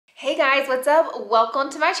Hey guys, what's up?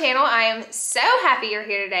 Welcome to my channel. I am so happy you're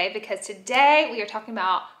here today because today we are talking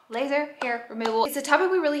about laser hair removal. It's a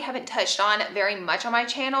topic we really haven't touched on very much on my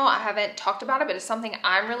channel. I haven't talked about it, but it's something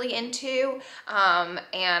I'm really into.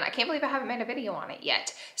 And I can't believe I haven't made a video on it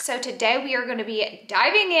yet. So today we are going to be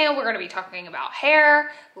diving in. We're going to be talking about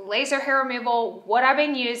hair, laser hair removal, what I've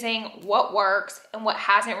been using, what works, and what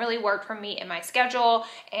hasn't really worked for me in my schedule.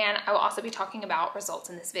 And I will also be talking about results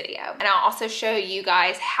in this video. And I'll also show you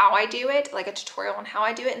guys how I do it, like a tutorial on how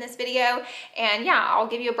I do it in this video. And yeah, I'll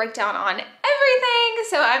give you a breakdown on everything.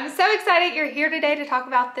 So I'm so excited you're here today to talk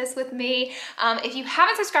about this with me. If you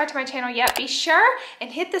haven't subscribed to my channel yet, be sure and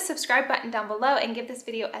hit the subscribe button down below and give this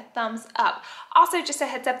video a thumbs up. Also, just a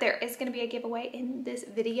heads up, there is going to be a giveaway in this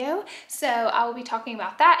video. So I will be talking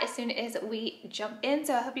about that as soon as we jump in.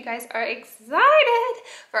 So I hope you guys are excited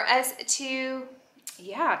for us to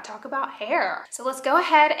talk about hair. So let's go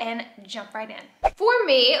ahead and jump right in. For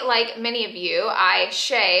me, like many of you, I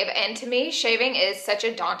shave, and to me, shaving is such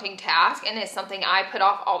a daunting task and it's something I put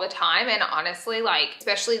off all the time. And honestly, like,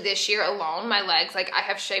 especially this year alone, my legs, like I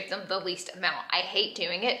have shaved them the least amount. I hate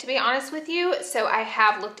doing it, to be honest with you. So I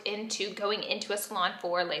have looked into going into a salon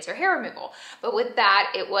for laser hair removal. But with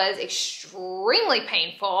that, it was extremely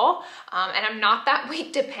painful. And I'm not that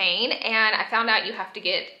weak to pain. And I found out you have to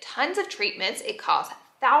get tons of treatments. It costs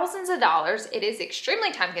thousands of dollars. It is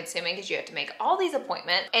extremely time consuming because you have to make all these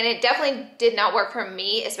appointments, and it definitely did not work for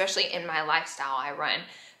me, especially in my lifestyle. I run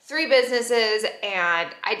 3 businesses and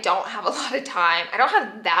I don't have a lot of time. I don't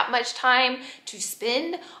have that much time to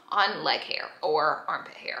spend on leg hair or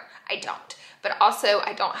armpit hair. I don't. But also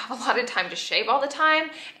I don't have a lot of time to shave all the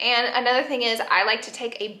time. And another thing is I like to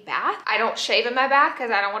take a bath. I don't shave in my bath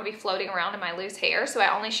because I don't want to be floating around in my loose hair. So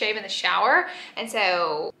I only shave in the shower. And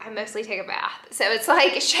so I mostly take a bath. So it's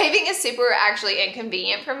like shaving is super actually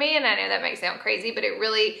inconvenient for me. And I know that might sound crazy, but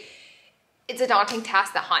it's a daunting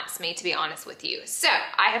task that haunts me, to be honest with you. So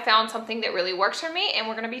I have found something that really works for me and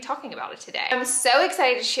we're gonna be talking about it today. I'm so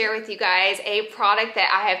excited to share with you guys a product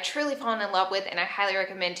that I have truly fallen in love with and I highly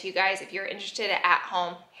recommend to you guys if you're interested in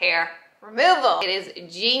at-home hair removal. It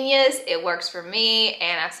is genius, it works for me,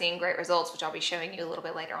 and I've seen great results, which I'll be showing you a little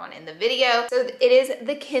bit later on in the video. So it is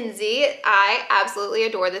the Kenzzi. I absolutely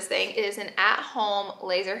adore this thing. It is an at-home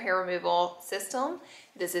laser hair removal system.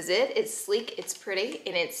 This is it. It's sleek, it's pretty,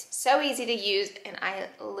 and it's so easy to use, and I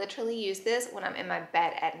literally use this when I'm in my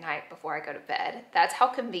bed at night before I go to bed. That's how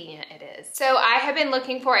convenient it is. So I have been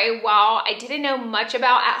looking for a while. I didn't know much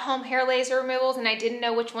about at-home hair laser removals, and I didn't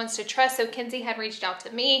know which ones to trust, so Kenzzi had reached out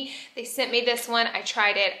to me. They sent me this one. I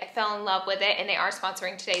tried it. I fell in love with it, and they are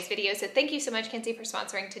sponsoring today's video, so thank you so much, Kenzzi, for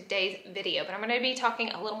sponsoring today's video. But I'm going to be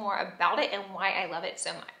talking a little more about it and why I love it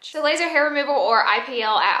so much. So laser hair removal, or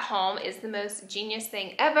IPL at home, is the most genius thing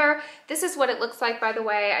ever. This is what it looks like, by the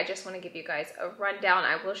way. I just want to give you guys a rundown.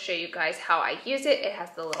 I will show you guys how I use it. It has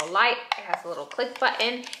the little light, it has the little click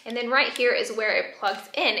button, and then right here is where it plugs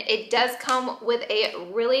in. It does come with a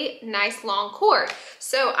really nice long cord.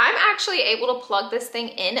 So I'm actually able to plug this thing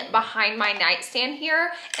in behind my nightstand here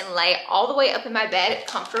and lay all the way up in my bed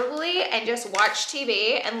comfortably and just watch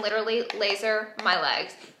TV and literally laser my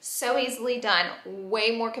legs. So easily done,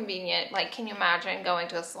 way more convenient. Like, can you imagine going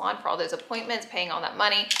to a salon for all those appointments, paying all that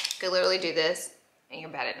money? You could literally do this in your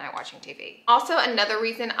bed at night watching TV. Also, another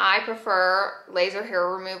reason I prefer laser hair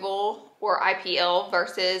removal or IPL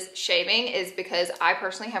versus shaving is because I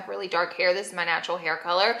personally have really dark hair. This is my natural hair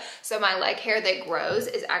color. So my leg hair that grows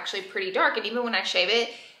is actually pretty dark. And even when I shave it,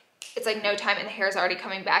 it's like no time and the hair is already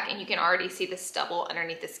coming back and you can already see the stubble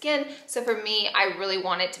underneath the skin. So for me, I really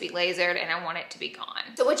want it to be lasered and I want it to be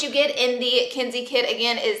gone. So what you get in the Kenzzi kit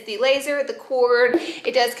again is the laser, the cord.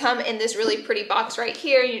 It does come in this really pretty box right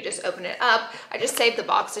here. You just open it up. I just saved the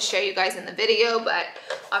box to show you guys in the video, but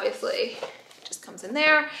obviously just comes in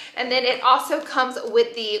there. And then it also comes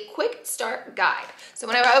with the quick start guide. So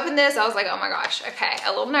whenever I opened this, I was like, oh my gosh, okay, a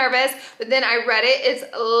little nervous, but then I read it.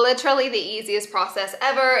 It's literally the easiest process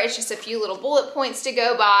ever. It's just a few little bullet points to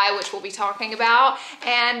go by, which we'll be talking about,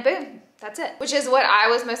 and boom, that's it. Which is what I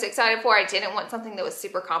was most excited for. I didn't want something that was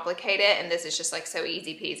super complicated, and this is just like so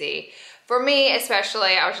easy peasy. For me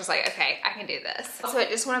especially, I was just like, okay, I can do this. Also, I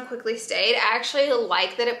just want to quickly state, I actually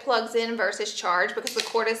like that it plugs in versus charge because the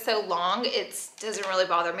cord is so long, it doesn't really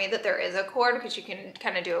bother me that there is a cord because you can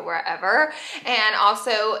kind of do it wherever. And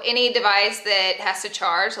also, any device that has to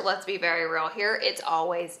charge, let's be very real here, it's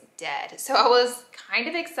always dead. So I was kind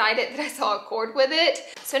of excited that I saw a cord with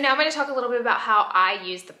it. So now I'm going to talk a little bit about how I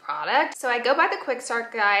use the product. So I go by the quick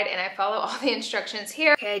start guide and I follow all the instructions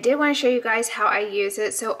here. Okay, I did want to show you guys how I use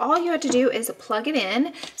it. So all you have to do is plug it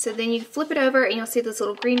in. So then you flip it over and you'll see this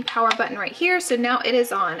little green power button right here. So now it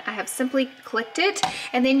is on. I have simply clicked it,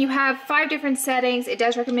 and then you have 5 different settings. It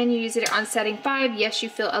does recommend you use it on setting 5. Yes, you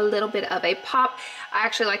feel a little bit of a pop. I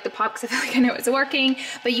actually like the pop because I feel like I know it's working,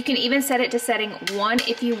 but you can even set it to setting 1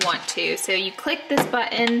 if you want to. So you click this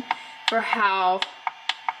button for how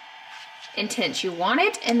intense you want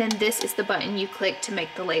it, and then this is the button you click to make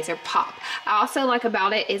the laser pop. I also like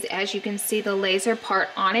about it is, as you can see, the laser part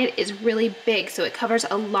on it is really big, so it covers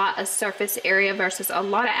a lot of surface area versus a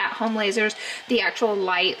lot of at-home lasers. The actual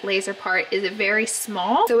light laser part is very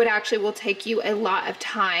small, so it actually will take you a lot of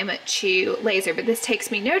time to laser, but this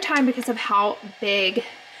takes me no time because of how big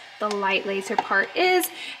the light laser part is,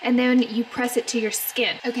 and then you press it to your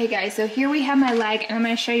skin. Okay guys, so here we have my leg, and I'm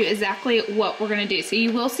going to show you exactly what we're going to do. So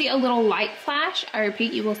you will see a little light flash. I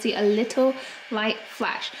repeat, you will see a little light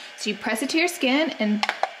flash. So you press it to your skin and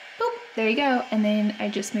boop, there you go. And then I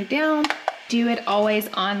just move down. Do it always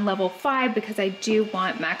on level 5 because I do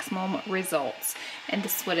want maximum results. And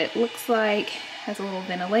this is what it looks like. Has a little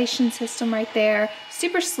ventilation system right there,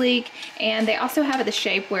 super sleek, and they also have it the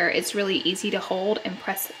shape where it's really easy to hold and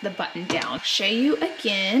press the button down. Show you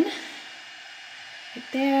again, right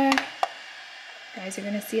there. You guys are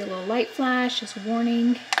gonna see a little light flash, just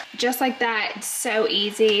warning. Just like that, it's so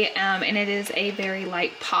easy, and it is a very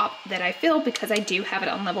light pop that I feel because I do have it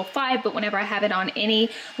on level 5, but whenever I have it on any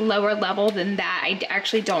lower level than that, I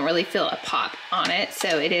actually don't really feel a pop on it,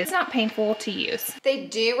 so it is not painful to use. They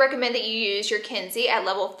do recommend that you use your Kenzzi at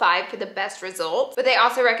level 5 for the best results, but they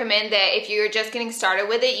also recommend that if you're just getting started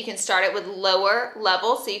with it, you can start it with lower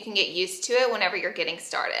levels so you can get used to it whenever you're getting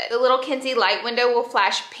started. The little Kenzzi light window will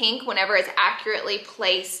flash pink whenever it's accurately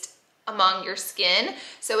placed among your skin,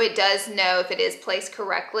 so it does know if it is placed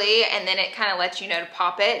correctly, and then it kind of lets you know to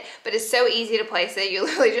pop it. But it's so easy to place it. You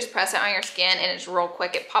literally just press it on your skin and it's real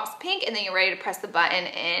quick. It pops pink, and then you're ready to press the button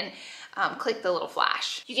and click the little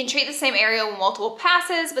flash. You can treat the same area with multiple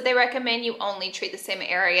passes, but they recommend you only treat the same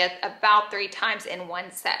area about 3 times in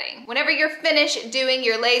one setting. Whenever you're finished doing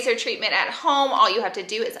your laser treatment at home, all you have to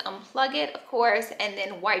do is unplug it, of course, and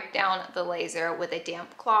then wipe down the laser with a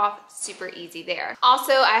damp cloth. Super easy there.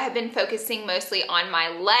 Also, I have been focusing mostly on my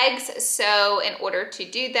legs, so in order to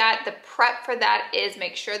do that, the prep for that is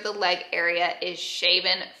make sure the leg area is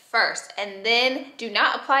shaven first, and then do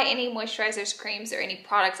not apply any moisturizers, creams, or any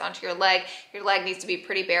products onto your leg. Your leg needs to be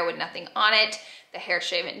pretty bare with nothing on it, the hair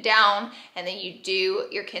shaven down, and then you do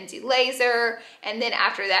your Kenzzi laser, and then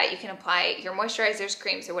after that you can apply your moisturizers,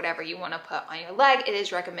 creams, or whatever you want to put on your leg. It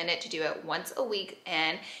is recommended to do it once a week,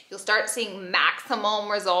 and you'll start seeing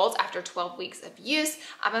maximum results after 12 weeks of use.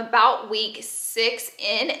 I'm about week 6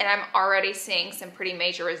 in, and I'm already seeing some pretty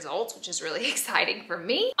major results, which is really exciting for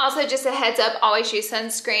me. Also, just a heads up, always use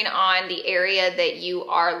sunscreen on the area that you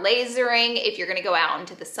are lasering if you're gonna go out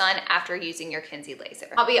into the sun after using your Kenzzi laser.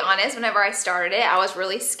 I'll be honest, whenever I started it, I was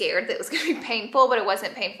really scared that it was gonna be painful, but it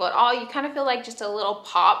wasn't painful at all. You kind of feel like just a little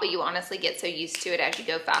pop, but you honestly get so used to it as you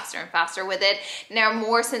go faster and faster with it. Now,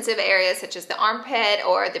 more sensitive areas such as the armpit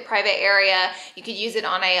or the private area, you could use it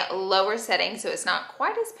on a lower setting so it's not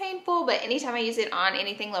quite as painful, but anytime I use it on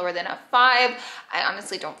anything lower than a 5, I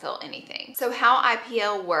honestly don't feel anything. So how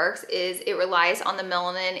IPL works is it relies on the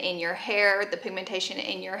melanin in your hair, the pigmentation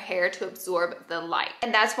in your hair, to absorb the light.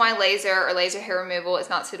 And that's why laser or laser hair removal is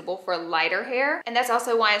not suitable for lighter hair. And that's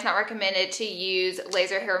also why it's not recommended to use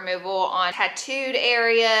laser hair removal on tattooed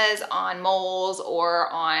areas, on moles, or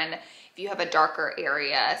on if you have a darker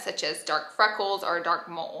area such as dark freckles or a dark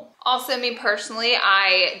mole. Also, me personally,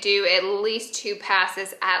 I do at least 2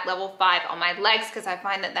 passes at level 5 on my legs because I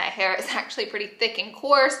find that that hair is actually pretty thick and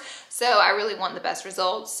coarse, so I really want the best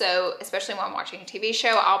results. So especially when I'm watching a TV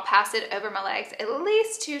show, I'll pass it over my legs at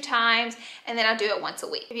least 2 times, and then I'll do it once a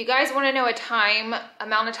week. If you guys want to know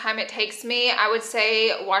amount of time it takes me, I would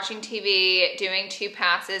say watching TV, doing 2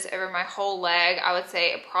 passes over my whole leg, I would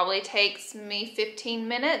say it probably takes me 15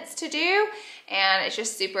 minutes to do. And it's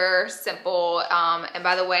just super simple. And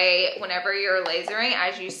by the way, whenever you're lasering,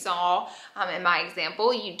 as you saw in my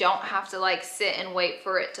example, you don't have to like sit and wait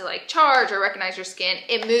for it to like charge or recognize your skin.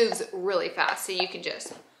 It moves really fast. So you can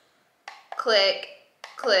just click,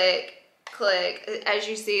 click, click. As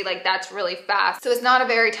you see, like that's really fast. So it's not a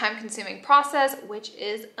very time consuming process, which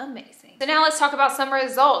is amazing. So now let's talk about some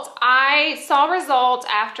results. I saw results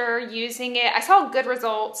after using it. I saw good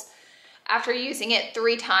results after using it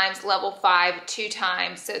 3 times, level 5 2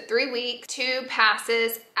 times. So 3 weeks, 2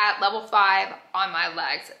 passes at level 5 on my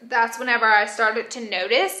legs. That's whenever I started to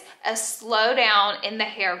notice a slowdown in the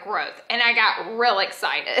hair growth, and I got real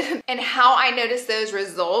excited. And how I noticed those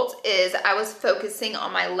results is I was focusing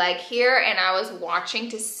on my leg here, and I was watching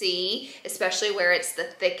to see, especially where it's the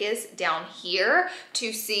thickest down here,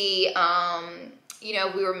 to see, you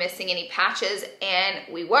know, we were missing any patches, and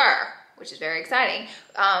we were, which is very exciting.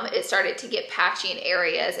 It started to get patchy in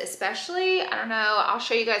areas, especially, I don't know, I'll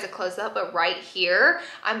show you guys a close-up, but right here,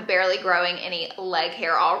 I'm barely growing any leg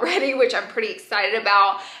hair already, which I'm pretty excited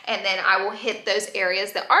about. And then I will hit those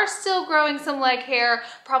areas that are still growing some leg hair,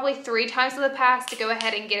 probably 3 times in the past to go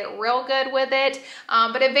ahead and get it real good with it.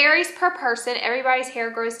 But it varies per person. Everybody's hair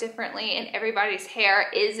grows differently, and everybody's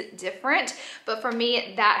hair is different. But for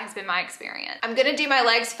me, that has been my experience. I'm gonna do my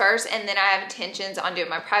legs first, and then I have intentions on doing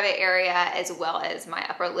my private area as well as my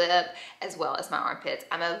upper lip, as well as my armpits.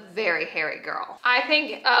 I'm a very hairy girl. I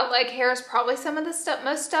think leg hair is probably some of the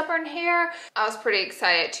most stubborn hair. I was pretty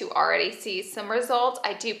excited to already see some results.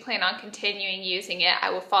 I do plan on continuing using it. I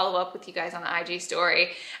will follow up with you guys on the IG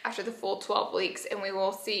story after the full 12 weeks, and we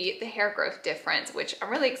will see the hair growth difference, which I'm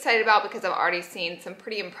really excited about because I've already seen some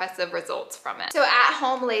pretty impressive results from it. So at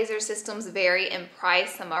home laser systems vary in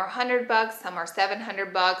price. Some are $100, some are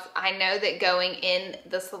 $700. I know that going in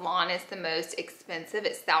the salon is the most expensive.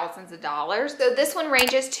 It's thousands of dollars. So this one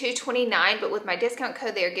ranges $229, but with my discount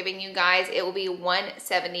code they are giving you guys, it will be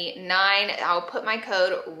 $179. I'll put my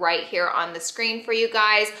code right here on the screen for you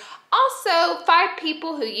guys. Also, 5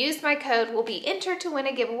 people who used my code will be entered to win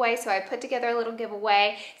a giveaway. So I put together a little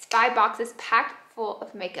giveaway. It's 5 boxes packed full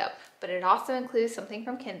of makeup, but it also includes something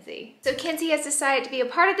from Kenzzi. So Kenzzi has decided to be a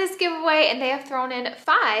part of this giveaway, and they have thrown in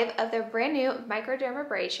 5 of their brand new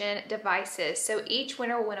microdermabrasion devices. So each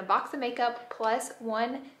winner will win a box of makeup plus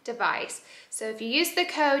 1 device. So if you use the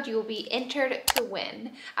code, you will be entered to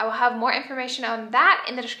win. I will have more information on that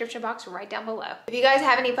in the description box right down below. If you guys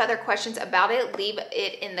have any further questions about it, leave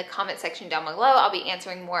it in the comment section down below. I'll be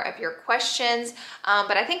answering more of your questions.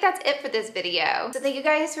 But I think that's it for this video. So thank you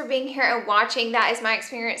guys for being here and watching. That is my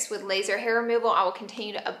experience with laser hair removal. I will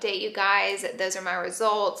continue to update you guys. Those are my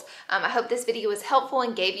results. I hope this video was helpful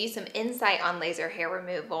and gave you some insight on laser hair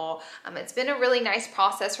removal. It's been a really nice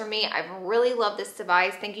process for me. I've really loved this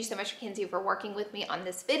device. Thank you so much, Kenzzi, for working with me on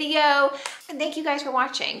this video. And thank you guys for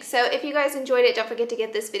watching. So if you guys enjoyed it, don't forget to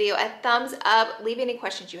give this video a thumbs up. Leave any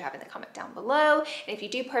questions you have in the comment down below. And if you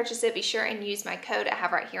do purchase it, be sure and use my code I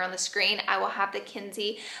have right here on the screen. I will have the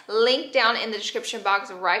Kenzzi link down in the description box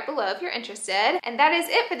right below if you're interested. And that is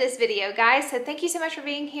it for this video, guys. So thank you so much for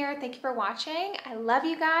being here. Thank you for watching. I love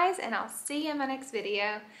you guys, and I'll see you in my next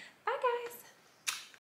video. Bye, guys.